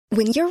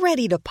When you're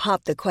ready to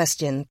pop the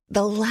question,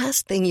 the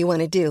last thing you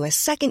want to do is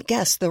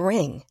second-guess the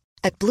ring.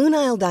 At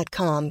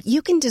BlueNile.com,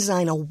 you can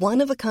design a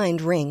one-of-a-kind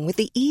ring with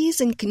the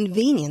ease and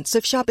convenience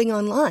of shopping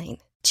online.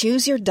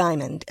 Choose your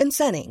diamond and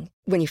setting.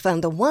 When you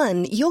find the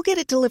one, you'll get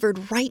it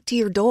delivered right to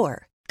your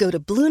door. Go to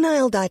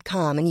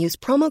BlueNile.com and use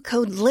promo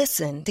code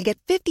LISTEN to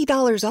get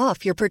 $50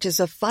 off your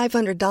purchase of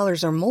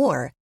 $500 or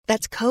more.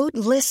 That's code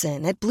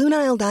LISTEN at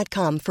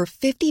BlueNile.com for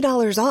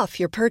 $50 off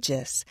your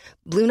purchase.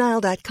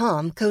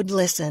 BlueNile.com, code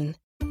LISTEN.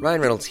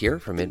 Ryan Reynolds here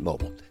from Mint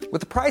Mobile. With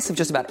the price of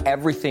just about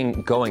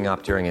everything going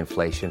up during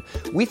inflation,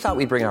 we thought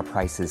we'd bring our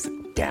prices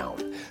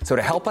down. So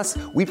to help us,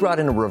 we brought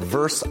in a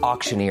reverse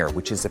auctioneer,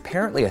 which is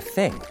apparently a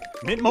thing.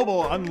 Mint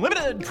Mobile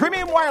Unlimited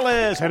Premium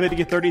Wireless. How to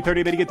get 30,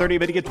 30, bit to get 30,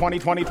 bit to get 20,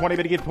 20, 20,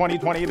 bit to get 20,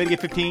 20, bit to get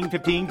 15,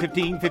 15,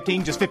 15,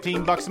 15, just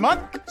 $15 a month?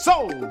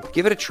 Sold!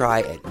 Give it a try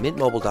at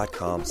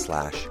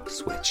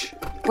mintmobile.com/switch.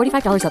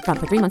 $45 up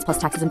front for 3 months plus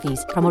taxes and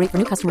fees. Promo rate for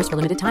new customers for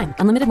limited time.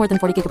 Unlimited more than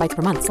 40 gigabytes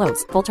per month.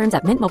 Slows full terms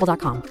at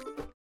mintmobile.com.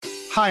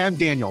 Hi, I'm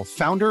Daniel,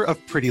 founder of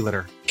Pretty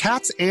Litter.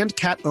 Cats and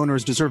cat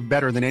owners deserve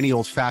better than any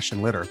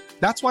old-fashioned litter.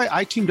 That's why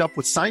I teamed up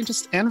with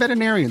scientists and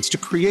veterinarians to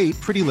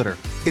create Pretty Litter.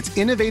 Its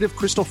innovative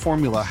crystal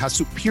formula has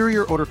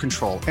superior odor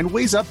control and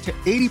weighs up to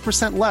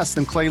 80% less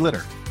than clay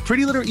litter.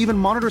 Pretty Litter even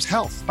monitors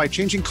health by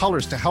changing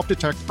colors to help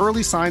detect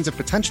early signs of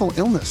potential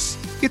illness.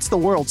 It's the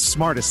world's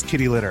smartest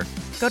kitty litter.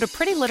 Go to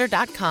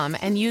prettylitter.com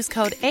and use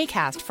code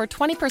ACAST for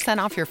 20%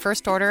 off your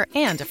first order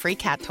and a free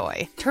cat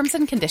toy. Terms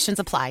and conditions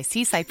apply.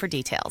 See site for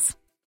details.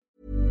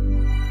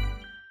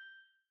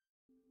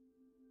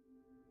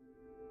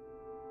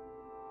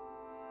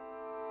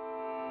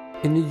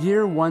 In the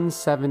year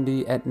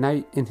 170, at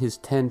night in his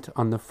tent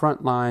on the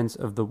front lines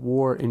of the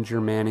war in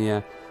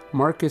Germania,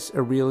 Marcus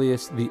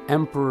Aurelius, the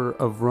emperor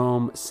of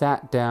Rome,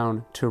 sat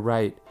down to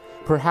write.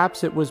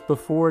 Perhaps it was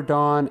before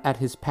dawn at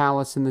his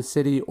palace in the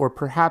city, or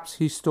perhaps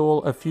he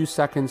stole a few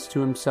seconds to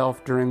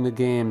himself during the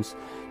games,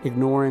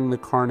 ignoring the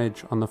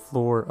carnage on the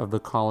floor of the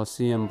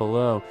Colosseum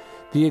below.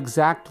 The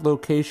exact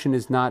location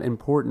is not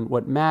important.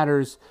 What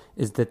matters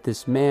is that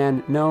this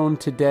man, known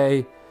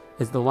today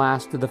as the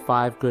last of the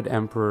 5 good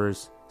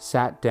emperors,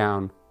 sat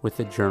down with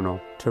a journal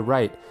to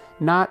write,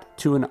 not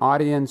to an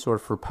audience or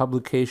for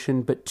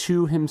publication, but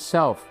to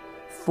himself,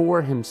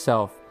 for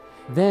himself.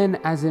 Then,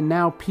 as in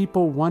now,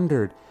 people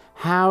wondered,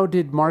 how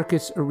did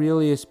Marcus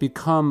Aurelius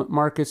become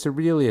Marcus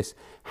Aurelius?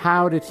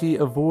 How did he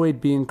avoid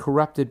being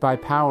corrupted by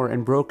power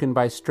and broken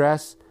by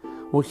stress?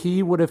 Well,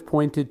 he would have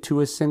pointed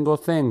to a single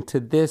thing, to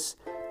this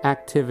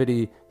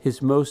activity,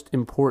 his most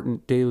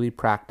important daily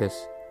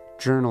practice,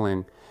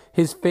 journaling.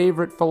 His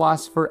favorite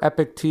philosopher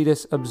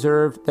Epictetus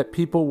observed that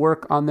people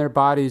work on their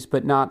bodies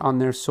but not on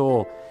their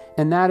soul.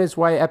 And that is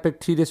why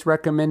Epictetus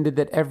recommended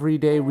that every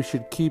day we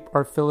should keep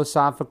our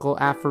philosophical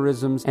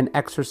aphorisms and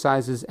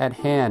exercises at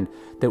hand,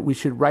 that we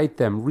should write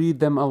them, read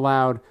them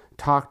aloud,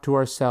 talk to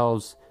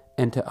ourselves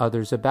and to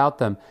others about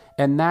them.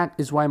 And that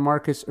is why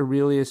Marcus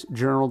Aurelius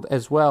journaled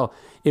as well.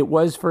 It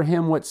was for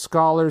him what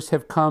scholars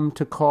have come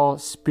to call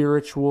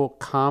spiritual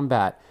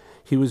combat.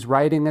 He was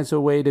writing as a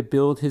way to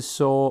build his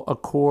soul, a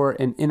core,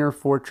 an inner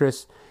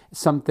fortress,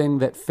 something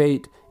that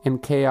fate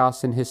and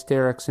chaos and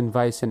hysterics and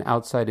vice and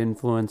outside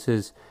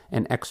influences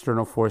and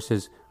external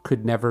forces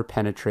could never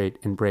penetrate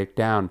and break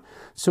down.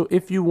 So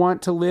if you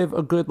want to live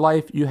a good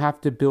life, you have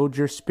to build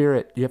your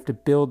spirit. You have to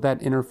build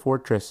that inner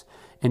fortress.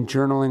 And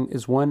journaling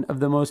is one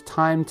of the most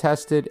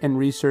time-tested and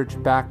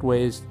research-backed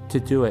ways to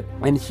do it.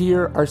 And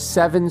here are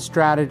 7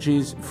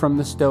 strategies from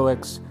the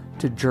Stoics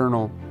to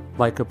journal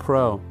like a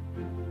pro.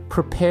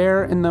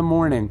 Prepare in the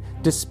morning.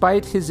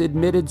 Despite his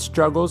admitted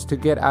struggles to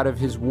get out of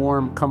his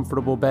warm,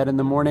 comfortable bed in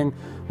the morning,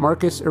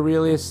 Marcus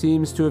Aurelius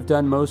seems to have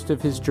done most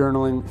of his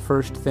journaling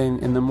first thing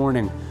in the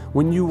morning.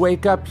 When you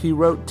wake up, he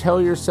wrote, tell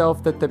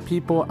yourself that the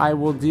people I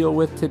will deal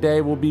with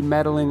today will be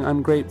meddling,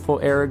 ungrateful,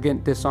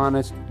 arrogant,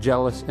 dishonest,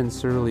 jealous, and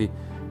surly.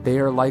 They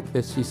are like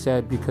this, he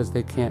said, because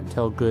they can't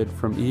tell good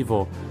from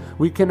evil.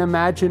 We can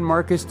imagine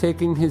Marcus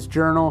taking his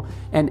journal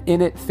and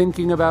in it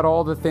thinking about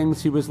all the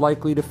things he was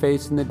likely to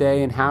face in the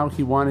day and how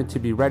he wanted to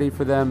be ready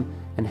for them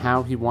and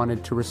how he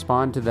wanted to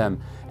respond to them.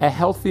 A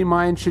healthy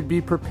mind should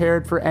be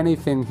prepared for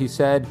anything, he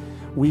said.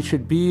 We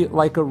should be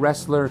like a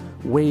wrestler,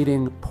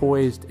 waiting,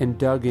 poised, and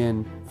dug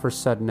in for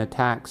sudden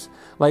attacks.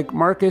 Like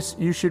Marcus,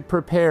 you should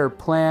prepare,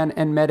 plan,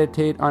 and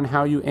meditate on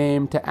how you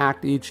aim to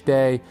act each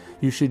day.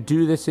 You should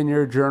do this in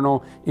your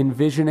journal,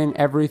 envisioning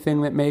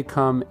everything that may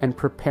come and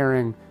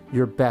preparing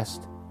your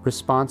best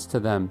response to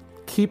them.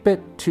 Keep it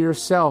to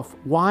yourself.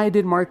 Why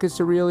did Marcus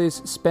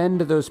Aurelius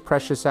spend those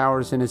precious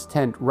hours in his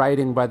tent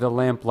writing by the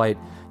lamplight,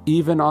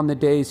 even on the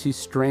days he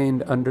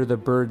strained under the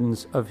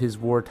burdens of his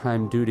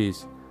wartime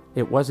duties?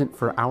 It wasn't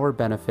for our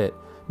benefit.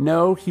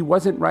 No, he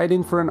wasn't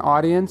writing for an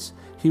audience.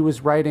 He was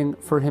writing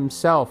for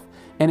himself.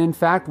 And in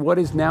fact, what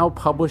is now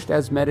published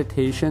as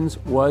Meditations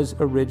was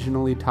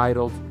originally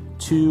titled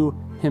To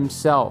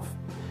Himself.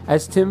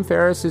 As Tim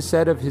Ferriss has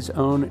said of his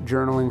own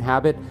journaling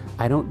habit,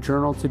 I don't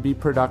journal to be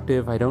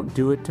productive. I don't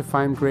do it to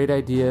find great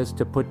ideas,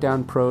 to put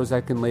down prose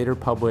I can later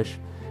publish.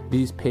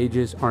 These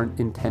pages aren't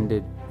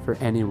intended for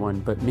anyone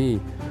but me.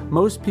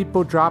 Most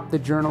people drop the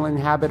journaling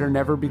habit or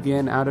never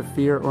begin out of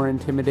fear or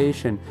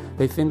intimidation.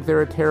 They think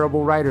they're a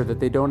terrible writer, that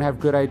they don't have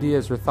good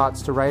ideas or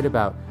thoughts to write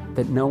about,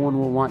 that no one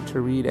will want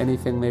to read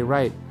anything they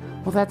write.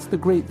 Well, that's the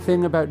great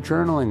thing about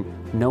journaling.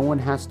 No one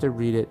has to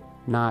read it,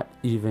 not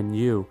even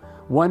you.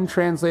 One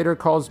translator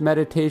calls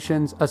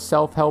Meditations a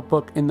self-help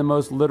book in the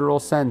most literal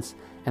sense,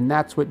 and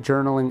that's what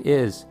journaling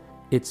is.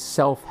 It's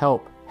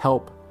self-help,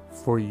 help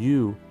for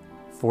you,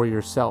 for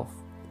yourself.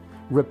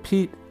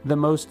 Repeat the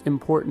most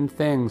important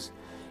things.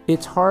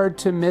 It's hard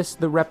to miss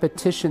the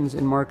repetitions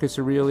in Marcus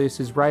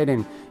Aurelius'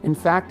 writing. In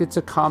fact, it's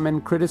a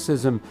common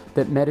criticism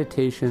that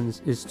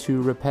Meditations is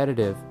too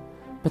repetitive.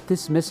 But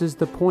this misses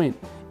the point.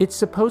 It's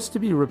supposed to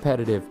be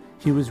repetitive.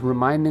 He was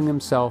reminding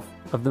himself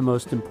of the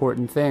most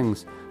important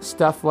things.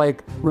 Stuff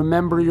like,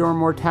 remember your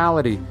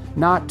mortality,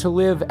 not to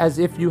live as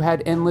if you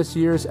had endless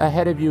years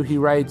ahead of you, he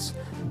writes.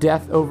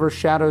 Death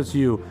overshadows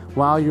you.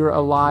 While you're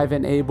alive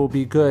and able,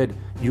 be good.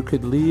 You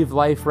could leave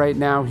life right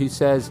now, he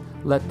says.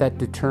 Let that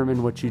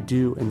determine what you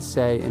do and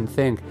say and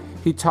think.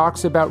 He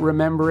talks about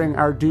remembering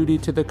our duty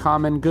to the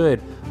common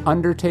good.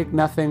 Undertake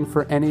nothing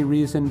for any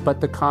reason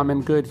but the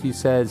common good, he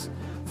says.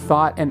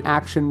 Thought and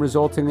action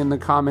resulting in the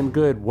common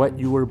good, what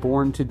you were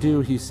born to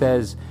do, he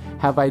says.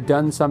 Have I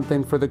done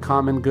something for the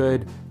common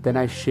good? Then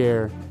I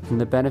share in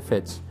the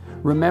benefits.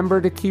 Remember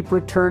to keep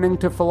returning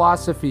to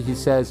philosophy, he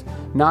says,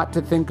 not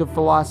to think of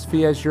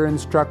philosophy as your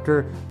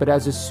instructor, but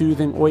as a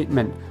soothing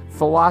ointment.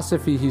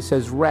 Philosophy, he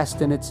says,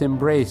 rest in its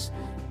embrace.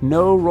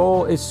 No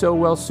role is so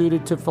well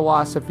suited to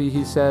philosophy,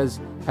 he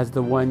says, as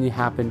the one you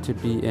happen to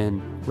be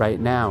in right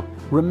now.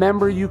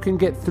 Remember, you can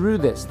get through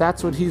this.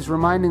 That's what he's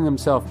reminding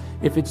himself.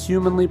 If it's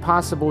humanly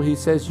possible, he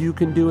says, you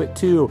can do it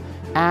too.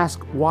 Ask,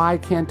 why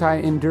can't I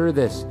endure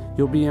this?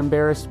 You'll be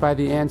embarrassed by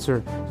the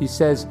answer. He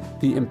says,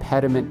 the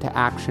impediment to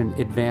action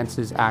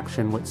advances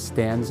action. What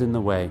stands in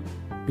the way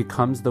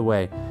becomes the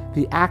way.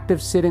 The act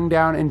of sitting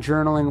down and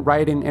journaling,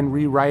 writing and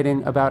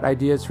rewriting about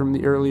ideas from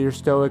the earlier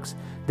Stoics,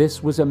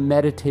 this was a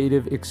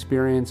meditative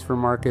experience for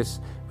Marcus.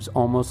 It was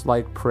almost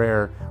like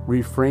prayer,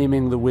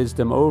 reframing the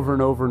wisdom over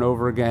and over and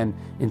over again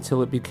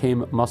until it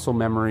became muscle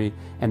memory,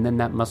 and then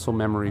that muscle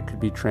memory could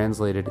be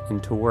translated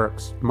into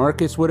works.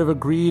 Marcus would have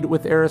agreed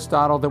with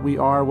Aristotle that we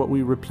are what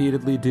we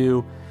repeatedly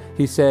do.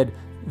 He said,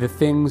 the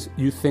things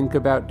you think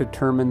about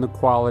determine the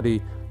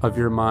quality of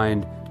your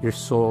mind. Your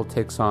soul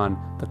takes on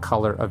the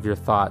color of your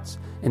thoughts.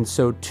 And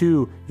so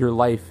too, your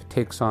life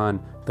takes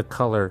on the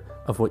color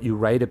of what you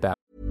write about.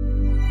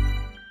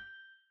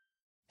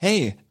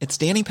 Hey, it's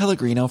Danny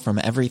Pellegrino from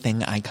Everything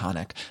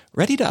Iconic.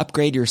 Ready to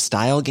upgrade your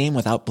style game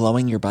without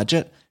blowing your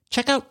budget?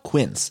 Check out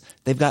Quince.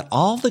 They've got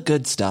all the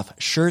good stuff,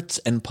 shirts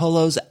and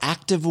polos,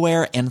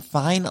 activewear, and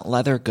fine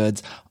leather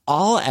goods,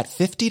 all at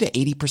 50 to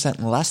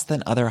 80% less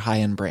than other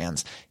high-end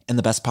brands. And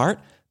the best part?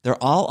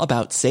 They're all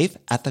about safe,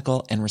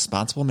 ethical, and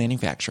responsible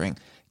manufacturing.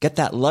 Get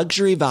that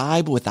luxury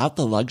vibe without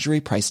the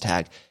luxury price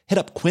tag. Hit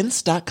up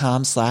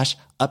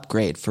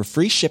quince.com/upgrade for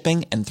free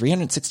shipping and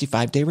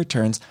 365-day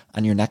returns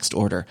on your next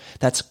order.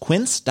 That's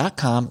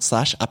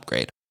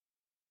quince.com/upgrade.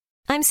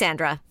 I'm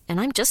Sandra,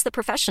 and I'm just the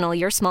professional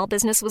your small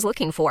business was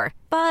looking for.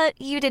 But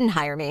you didn't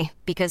hire me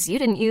because you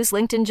didn't use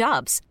LinkedIn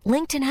Jobs.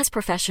 LinkedIn has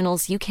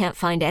professionals you can't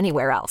find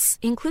anywhere else,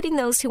 including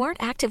those who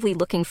aren't actively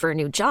looking for a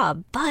new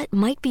job, but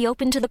might be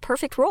open to the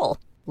perfect role,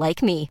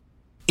 like me.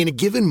 In a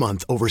given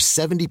month, over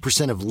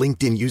 70% of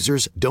LinkedIn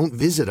users don't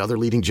visit other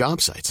leading job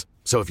sites.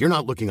 So if you're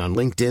not looking on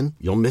LinkedIn,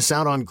 you'll miss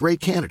out on great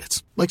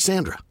candidates like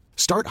Sandra.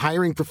 Start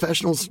hiring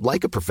professionals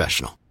like a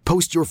professional.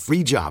 Post your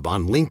free job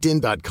on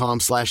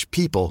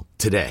linkedin.com/people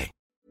today.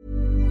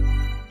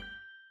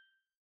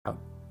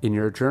 In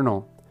your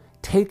journal,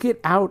 take it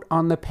out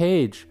on the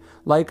page.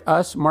 Like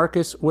us,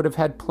 Marcus would have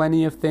had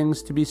plenty of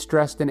things to be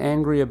stressed and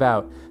angry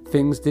about.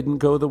 Things didn't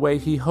go the way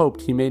he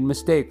hoped. He made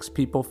mistakes.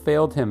 People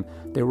failed him.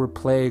 There were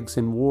plagues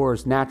and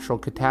wars, natural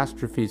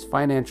catastrophes,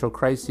 financial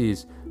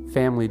crises,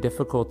 family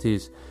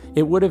difficulties.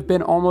 It would have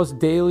been almost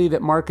daily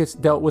that Marcus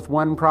dealt with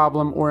one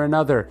problem or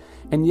another,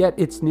 and yet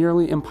it's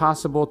nearly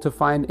impossible to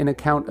find an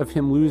account of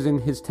him losing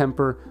his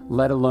temper,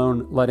 let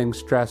alone letting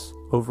stress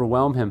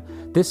overwhelm him.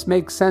 This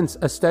makes sense.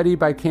 A study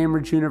by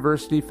Cambridge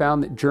University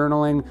found that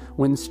journaling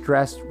when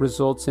stressed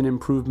results in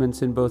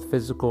improvements in both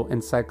physical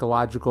and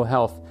psychological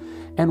health.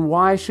 And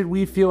why should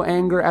we feel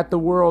anger at the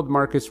world,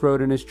 Marcus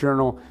wrote in his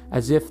journal,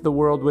 as if the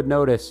world would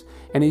notice.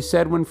 And he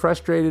said when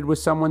frustrated with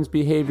someone's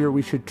behavior,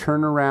 we should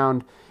turn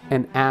around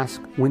and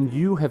ask when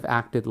you have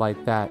acted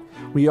like that.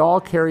 We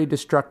all carry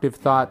destructive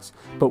thoughts,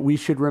 but we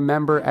should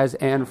remember, as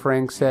Anne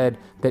Frank said,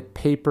 that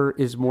paper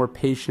is more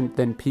patient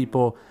than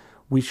people.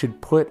 We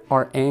should put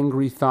our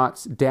angry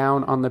thoughts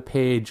down on the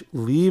page,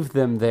 leave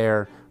them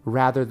there,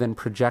 rather than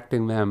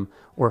projecting them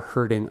or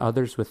hurting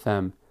others with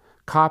them.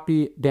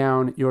 Copy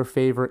down your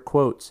favorite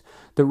quotes.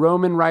 The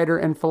Roman writer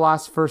and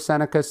philosopher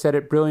Seneca said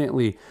it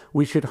brilliantly.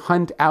 We should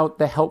hunt out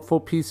the helpful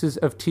pieces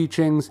of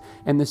teachings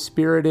and the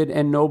spirited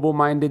and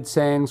noble-minded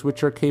sayings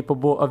which are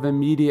capable of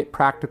immediate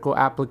practical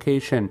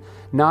application,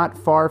 not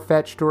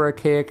far-fetched or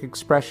archaic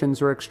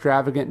expressions or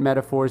extravagant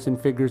metaphors and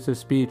figures of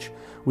speech.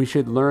 We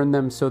should learn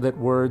them so that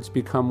words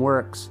become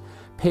works.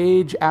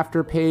 Page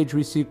after page,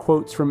 we see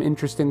quotes from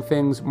interesting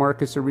things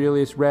Marcus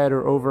Aurelius read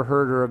or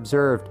overheard or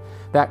observed.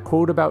 That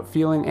quote about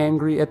feeling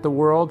angry at the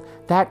world,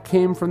 that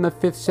came from the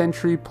 5th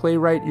century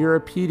playwright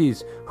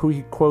Euripides, who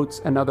he quotes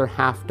another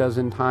half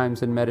dozen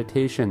times in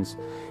Meditations.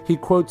 He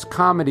quotes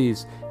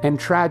comedies and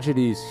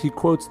tragedies. He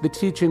quotes the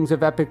teachings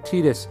of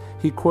Epictetus.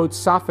 He quotes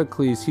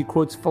Sophocles. He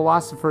quotes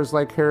philosophers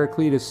like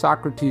Heraclitus,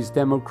 Socrates,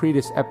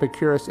 Democritus,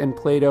 Epicurus, and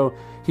Plato.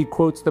 He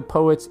quotes the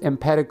poets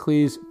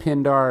Empedocles,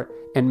 Pindar,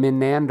 and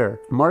Menander.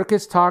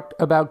 Marcus talked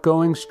about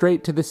going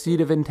straight to the seat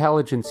of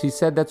intelligence. He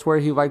said that's where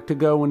he liked to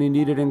go when he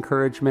needed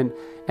encouragement,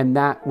 and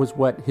that was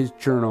what his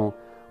journal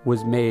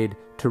was made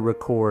to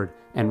record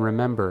and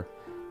remember.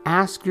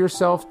 Ask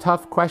yourself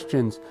tough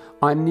questions.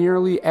 On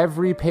nearly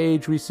every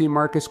page, we see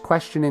Marcus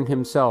questioning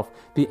himself,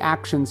 the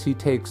actions he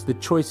takes, the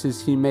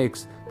choices he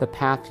makes, the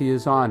path he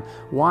is on.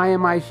 Why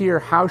am I here?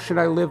 How should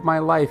I live my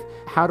life?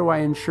 How do I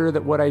ensure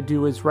that what I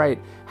do is right?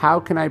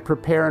 How can I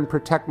prepare and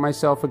protect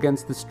myself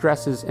against the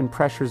stresses and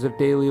pressures of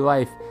daily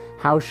life?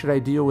 How should I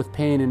deal with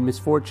pain and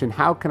misfortune?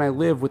 How can I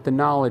live with the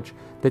knowledge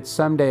that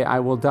someday I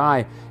will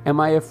die? Am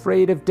I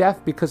afraid of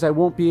death because I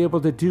won't be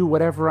able to do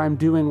whatever I'm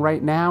doing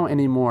right now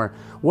anymore?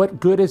 What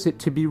good is it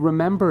to be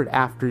remembered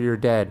after you're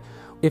dead?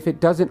 If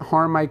it doesn't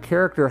harm my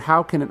character,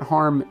 how can it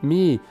harm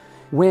me?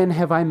 When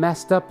have I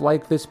messed up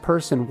like this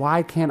person?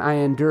 Why can't I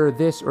endure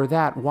this or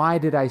that? Why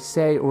did I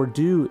say or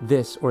do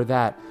this or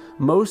that?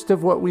 Most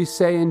of what we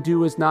say and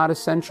do is not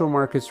essential,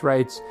 Marcus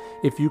writes.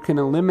 If you can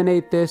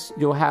eliminate this,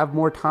 you'll have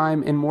more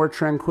time and more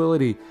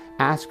tranquility.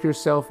 Ask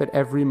yourself at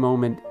every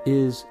moment,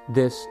 is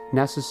this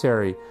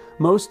necessary?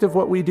 Most of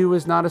what we do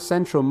is not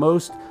essential.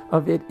 Most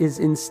of it is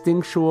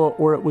instinctual,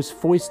 or it was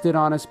foisted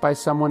on us by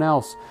someone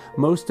else.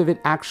 Most of it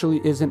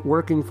actually isn't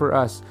working for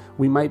us.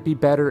 We might be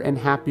better and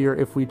happier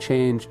if we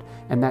changed,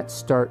 and that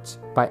starts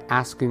by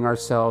asking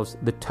ourselves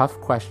the tough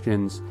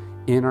questions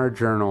in our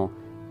journal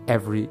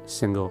every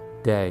single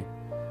day.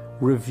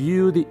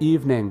 Review the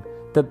evening.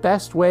 The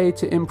best way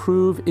to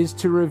improve is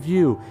to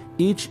review.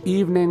 Each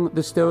evening,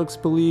 the Stoics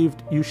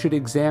believed you should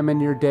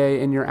examine your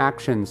day and your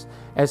actions.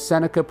 As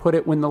Seneca put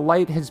it, when the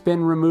light has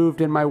been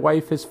removed and my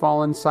wife has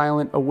fallen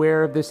silent,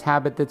 aware of this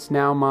habit that's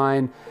now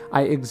mine,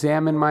 I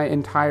examine my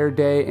entire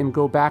day and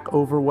go back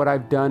over what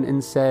I've done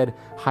and said,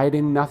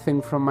 hiding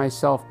nothing from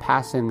myself,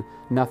 passing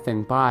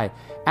nothing by.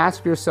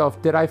 Ask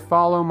yourself, did I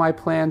follow my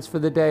plans for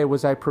the day?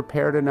 Was I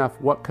prepared enough?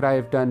 What could I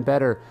have done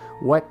better?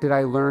 What did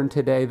I learn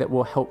today that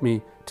will help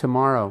me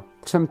tomorrow?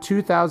 Some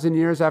 2,000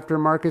 years after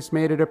Marcus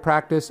made it a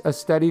practice, a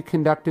study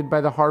conducted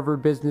by the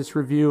Harvard Business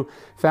Review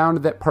found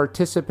that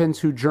participants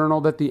who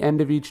journaled at the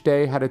end of each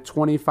day had a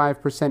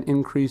 25%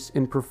 increase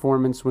in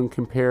performance when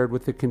compared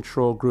with the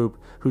control group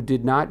who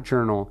did not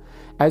journal.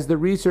 As the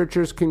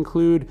researchers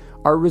conclude,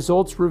 our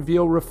results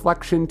reveal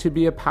reflection to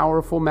be a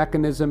powerful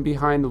mechanism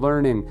behind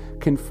learning,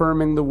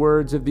 confirming the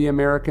words of the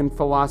American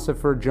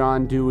philosopher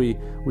John Dewey,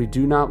 "We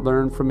do not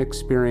learn from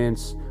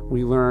experience,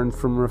 we learn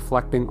from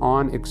reflecting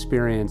on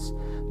experience."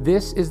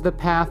 This is the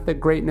path that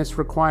greatness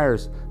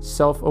requires: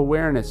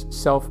 self-awareness,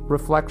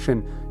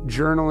 self-reflection.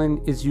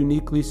 Journaling is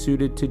uniquely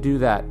suited to do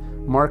that.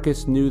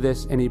 Marcus knew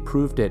this and he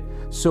proved it.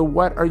 So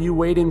what are you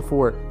waiting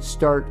for?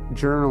 Start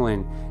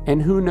journaling. And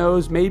who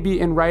knows, maybe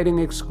in writing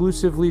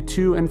exclusively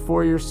to and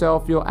for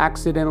yourself, you'll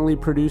accidentally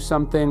produce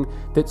something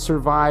that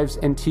survives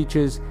and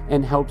teaches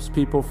and helps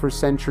people for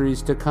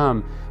centuries to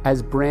come.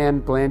 As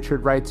Brand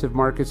Blanchard writes of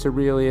Marcus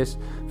Aurelius,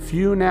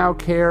 few now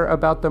care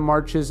about the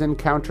marches and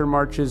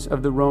countermarches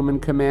of the Roman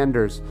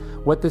commanders.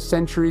 What the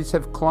centuries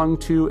have clung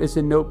to is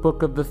a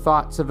notebook of the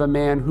thoughts of a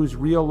man whose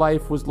real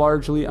life was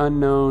largely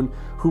unknown,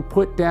 who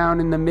put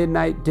down in the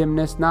midnight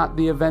dimness not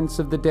the events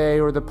of the day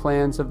or the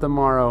plans of the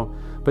morrow,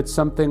 but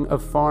something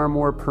of far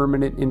more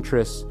permanent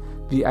interest,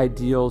 the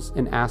ideals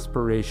and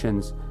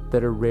aspirations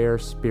that a rare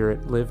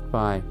spirit lived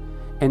by.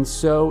 And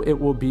so it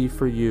will be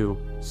for you.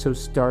 So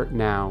start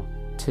now,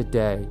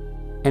 today.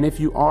 And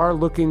if you are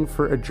looking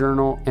for a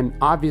journal, and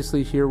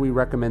obviously here we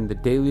recommend the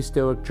Daily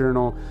Stoic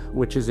Journal,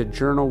 which is a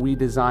journal we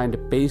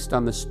designed based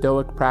on the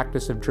Stoic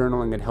practice of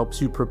journaling. It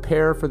helps you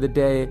prepare for the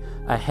day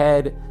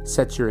ahead,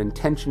 sets your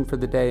intention for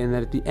the day, and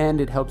then at the end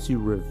it helps you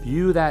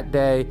review that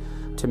day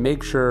to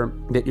make sure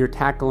that you're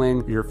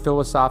tackling your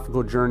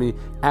philosophical journey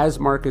as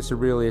Marcus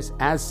Aurelius,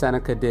 as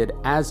Seneca did,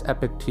 as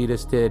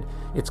Epictetus did.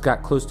 It's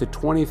got close to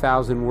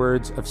 20,000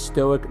 words of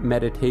Stoic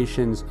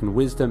meditations and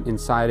wisdom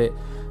inside it.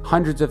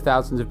 Hundreds of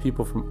thousands of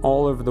people from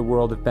all over the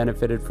world have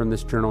benefited from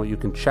this journal. You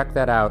can check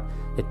that out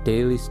at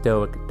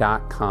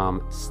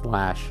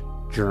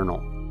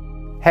dailystoic.com/journal.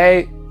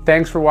 Hey,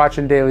 thanks for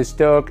watching Daily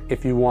Stoic.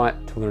 If you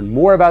want to learn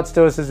more about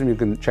Stoicism, you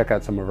can check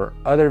out some of our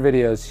other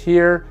videos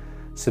here.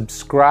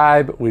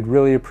 Subscribe, we'd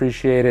really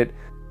appreciate it.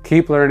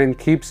 Keep learning,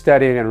 keep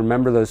studying, and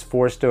remember those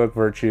 4 Stoic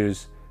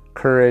virtues: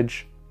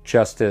 courage,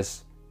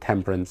 justice,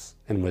 temperance,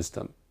 and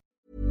wisdom.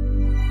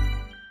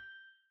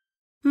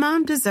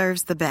 Mom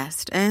deserves the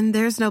best, and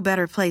there's no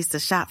better place to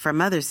shop for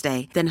Mother's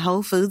Day than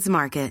Whole Foods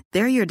Market.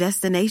 They're your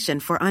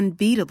destination for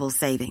unbeatable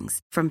savings,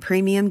 from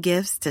premium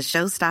gifts to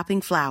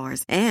show-stopping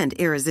flowers and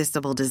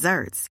irresistible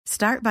desserts.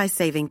 Start by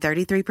saving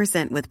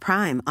 33% with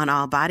Prime on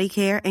all body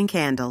care and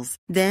candles.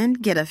 Then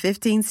get a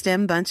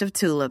 15-stem bunch of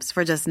tulips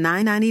for just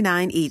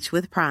 $9.99 each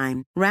with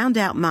Prime. Round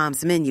out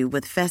Mom's menu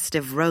with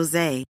festive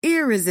rosé,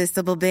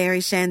 irresistible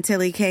berry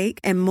chantilly cake,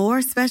 and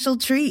more special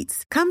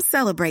treats. Come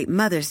celebrate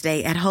Mother's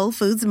Day at Whole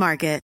Foods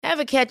Market.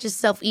 Ever catch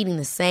yourself eating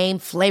the same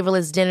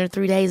flavorless dinner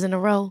 3 days in a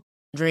row?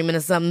 Dreaming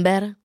of something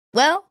better?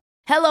 Well,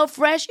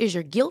 HelloFresh is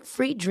your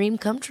guilt-free dream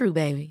come true,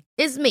 baby.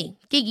 It's me,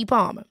 Keke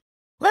Palmer.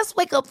 Let's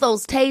wake up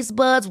those taste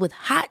buds with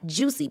hot,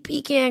 juicy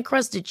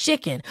pecan-crusted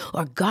chicken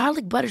or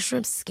garlic butter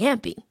shrimp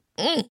scampi.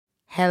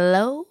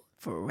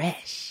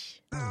 HelloFresh.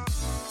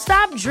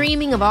 Stop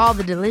dreaming of all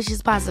the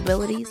delicious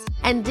possibilities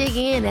and dig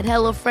in at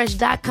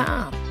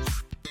HelloFresh.com.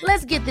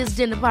 Let's get this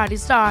dinner party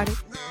started.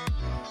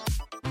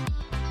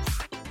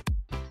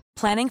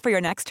 Planning for your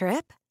next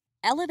trip?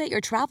 Elevate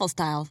your travel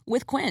style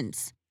with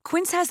Quince.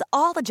 Quince has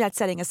all the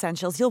jet-setting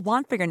essentials you'll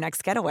want for your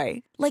next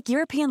getaway, like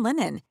European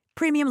linen,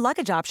 premium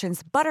luggage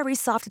options, buttery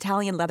soft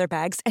Italian leather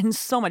bags, and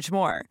so much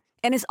more.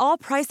 And is all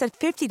priced at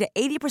 50 to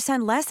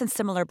 80% less than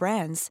similar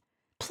brands.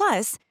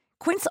 Plus,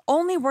 Quince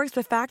only works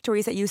with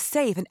factories that use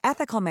safe and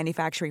ethical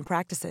manufacturing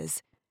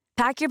practices.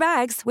 Pack your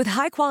bags with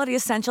high-quality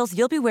essentials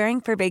you'll be wearing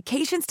for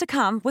vacations to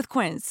come with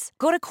Quince.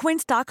 Go to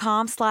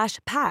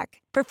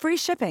quince.com/pack for free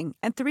shipping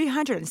and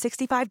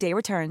 365-day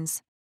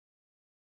returns.